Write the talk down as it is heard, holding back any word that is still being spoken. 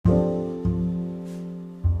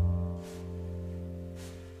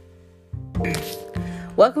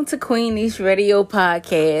Welcome to Queen Niche Radio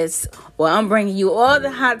Podcast, where I'm bringing you all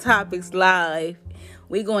the hot topics live.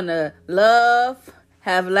 We're going to love,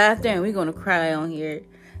 have laughter, and we're going to cry on here.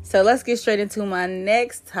 So let's get straight into my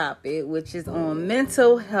next topic, which is on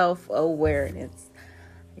mental health awareness.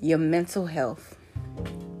 Your mental health.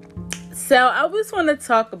 So I just want to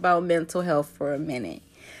talk about mental health for a minute.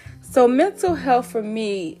 So mental health for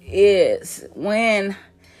me is when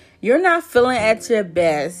you're not feeling at your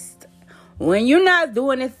best, when you're not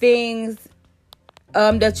doing the things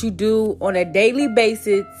that you do on a daily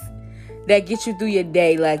basis that get you through your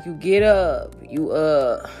day. Like you get up,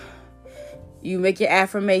 you make your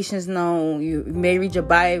affirmations known, you may read your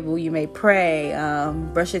Bible, you may pray,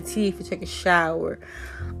 brush your teeth, you take a shower.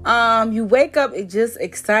 You wake up just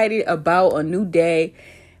excited about a new day.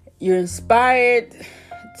 You're inspired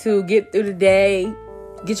to get through the day,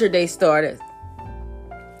 get your day started.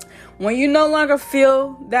 When you no longer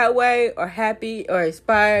feel that way or happy or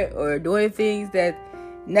inspired or doing things that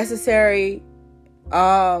necessary,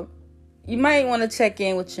 you might want to check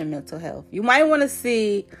in with your mental health. You might want to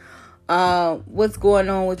see what's going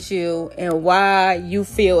on with you and why you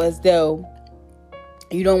feel as though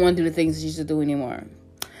you don't want to do the things that you used to do anymore.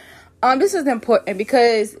 This is important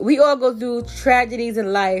because we all go through tragedies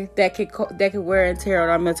in life that can wear and tear on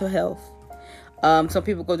our mental health. Some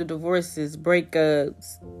people go through divorces,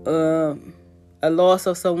 breakups, a loss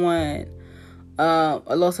of someone,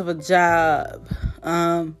 a loss of a job.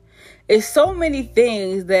 It's so many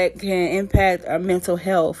things that can impact our mental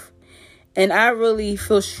health. And I really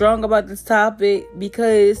feel strong about this topic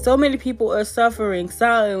because so many people are suffering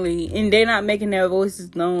silently and they're not making their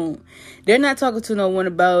voices known. They're not talking to no one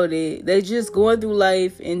about it. They're just going through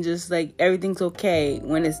life and just like everything's okay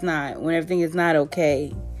when it's not, when everything is not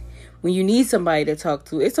okay. When you need somebody to talk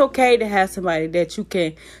to, it's okay to have somebody that you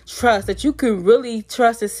can trust, that you can really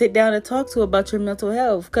trust and sit down and talk to about your mental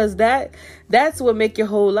health. Because that's what makes your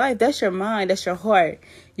whole life. That's your mind. That's your heart.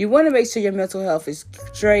 You want to make sure your mental health is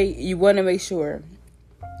straight. You want to make sure.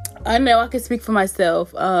 I know I can speak for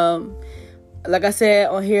myself. Like I said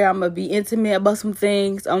on here, I'm going to be intimate about some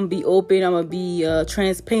things. I'm going to be open. I'm going to be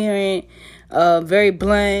transparent, very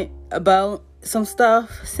blunt about some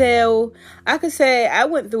stuff. So I could say I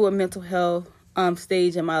went through a mental health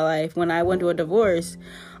stage in my life when I went through a divorce.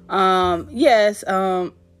 I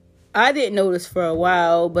didn't notice for a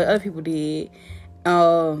while, but other people did.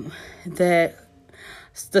 That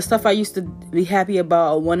the stuff I used to be happy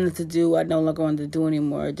about or wanted to do, I no longer wanted to do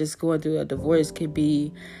anymore. Just going through a divorce could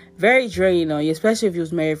be very draining on you, especially if you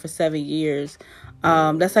was married for 7 years.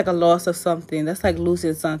 That's like a loss of something. That's like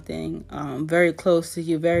losing something very close to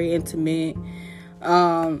you, very intimate.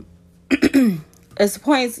 It's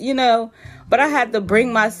points, but I had to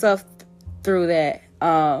bring myself through that.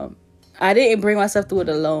 I didn't bring myself through it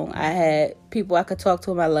alone. I had people I could talk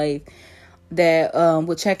to in my life that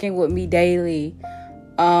would check in with me daily.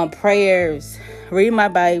 Prayers, reading my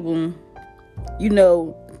Bible,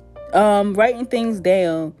 writing things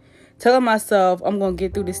down. Telling myself I'm going to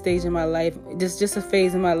get through this stage in my life, just a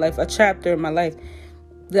phase in my life, a chapter in my life,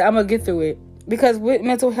 that I'm going to get through it. Because with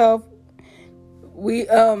mental health,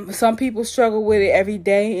 some people struggle with it every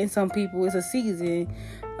day, and some people it's a season.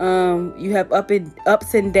 You have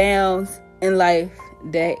ups and downs in life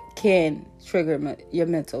that can trigger your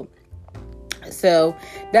mental. So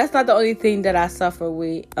that's not the only thing that I suffer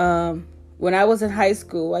with. When I was in high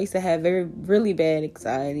school, I used to have really bad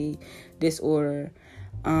anxiety disorder.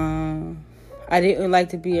 I didn't like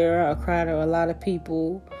to be around a crowd of a lot of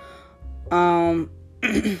people. I'm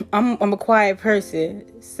a quiet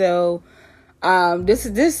person, so this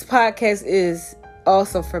podcast is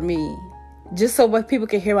also for me, just so what people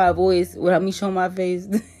can hear my voice without me showing my face.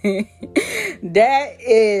 That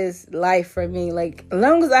is life for me. Like, as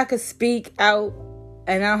long as I can speak out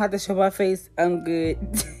and I don't have to show my face, I'm good.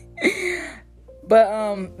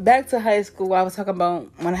 But back to high school, I was talking about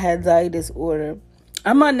when I had anxiety disorder.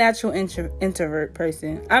 I'm a natural introvert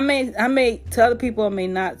person. I may to other people I may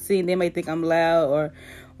not see, they may think I'm loud or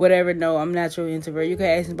whatever. No, I'm natural introvert. You can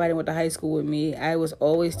ask anybody who went to high school with me. I was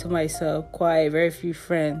always to myself, quiet, very few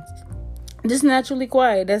friends. Just naturally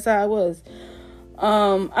quiet. That's how I was.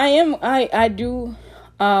 I'll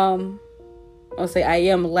say I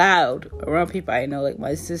am loud around people I know, like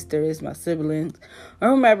my sisters, my siblings, or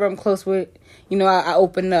whomever I'm close with. I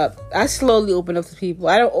open up. I slowly open up to people.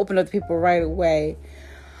 I don't open up to people right away.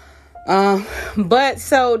 But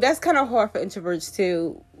so that's kind of hard for introverts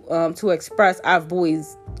to express our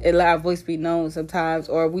voice and let our voice be known sometimes,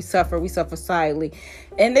 or we suffer silently,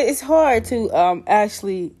 and it's hard to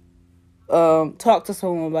actually talk to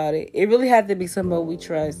someone about it. It really has to be somebody we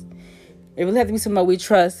trust. It really have to be somebody we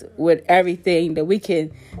trust with everything, that we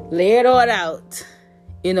can lay it all out.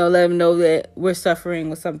 Let them know that we're suffering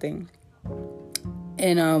with something.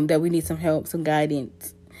 And that we need some help, some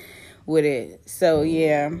guidance with it. So,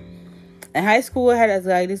 yeah. In high school, I had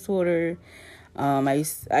anxiety disorder. I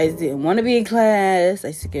didn't want to be in class. I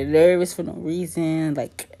used to get nervous for no reason.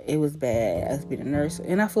 It was bad. I was being a nurse,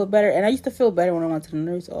 and I feel better. And I used to feel better when I went to the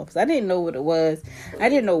nurse office. I didn't know what it was. I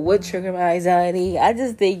didn't know what triggered my anxiety. I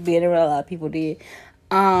just think being around a lot of people did.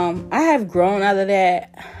 I have grown out of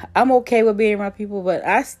that. I'm okay with being around people, but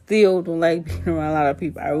I still don't like being around a lot of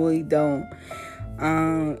people. I really don't.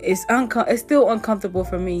 It's still uncomfortable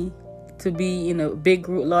for me to be in a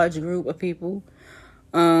large group of people.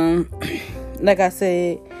 Like I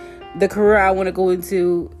said, the career I want to go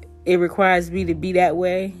into, it requires me to be that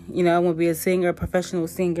way. I want to be a singer, a professional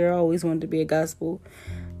singer. I always wanted to be a gospel,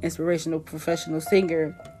 inspirational, professional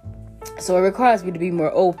singer. So it requires me to be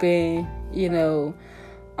more open,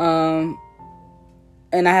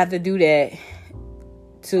 and I have to do that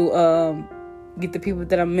to get the people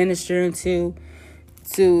that I'm ministering to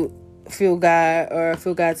feel God or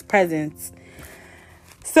feel God's presence.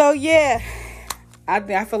 So yeah,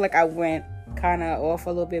 I feel like I went kind of off a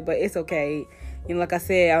little bit, but it's okay. Like I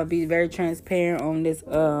said, I'll be very transparent on this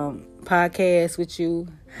podcast with you.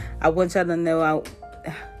 I want y'all to know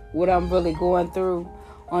what I'm really going through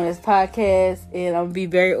on this podcast, and I'll be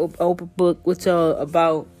very open book with y'all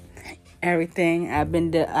about everything I'm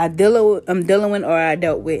dealing with or I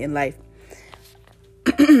dealt with in life.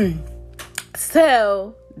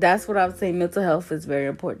 So that's what I'm saying. Mental health is very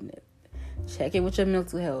important. Check in with your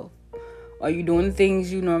mental health. Are you doing the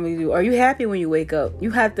things you normally do? Are you happy when you wake up?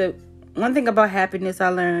 One thing about happiness I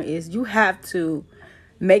learned is you have to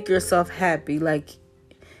make yourself happy.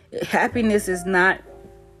 Happiness is not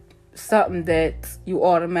something that you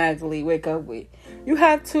automatically wake up with. You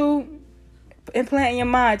have to implant in your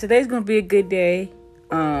mind, today's going to be a good day.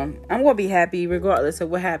 I'm going to be happy regardless of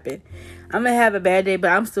what happened. I'm going to have a bad day,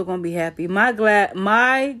 but I'm still going to be happy.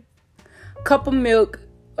 My cup of milk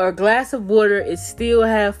or glass of water is still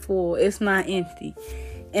half full. It's not empty.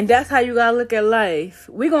 And that's how you got to look at life.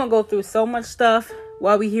 We're going to go through so much stuff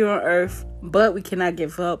while we're here on earth, but we cannot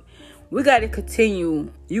give up. We got to continue.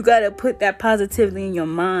 You got to put that positivity in your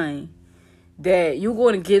mind that you're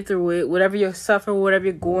going to get through it. Whatever you're suffering, whatever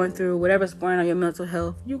you're going through, whatever's going on your mental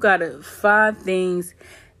health, you got to find things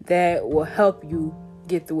that will help you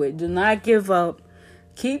get through it. Do not give up.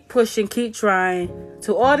 Keep pushing, keep trying.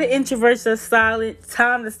 To all the introverts that are silent,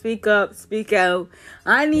 time to speak up, speak out.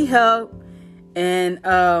 I need help. And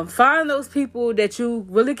find those people that you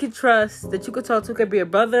really can trust, that you can talk to. Could be a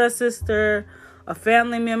brother, a sister, a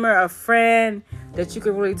family member, a friend that you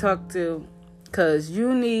can really talk to. Because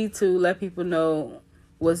you need to let people know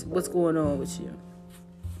what's going on with you.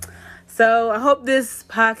 So I hope this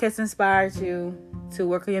podcast inspired you to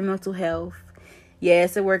work on your mental health. Yeah,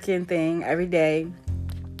 it's a working thing every day.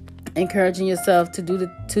 Encouraging yourself to do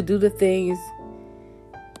the things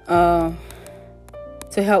to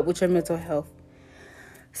help with your mental health.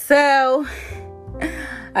 So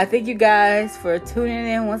I thank you guys for tuning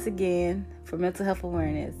in once again for Mental Health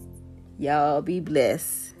Awareness. Y'all be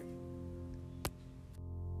blessed.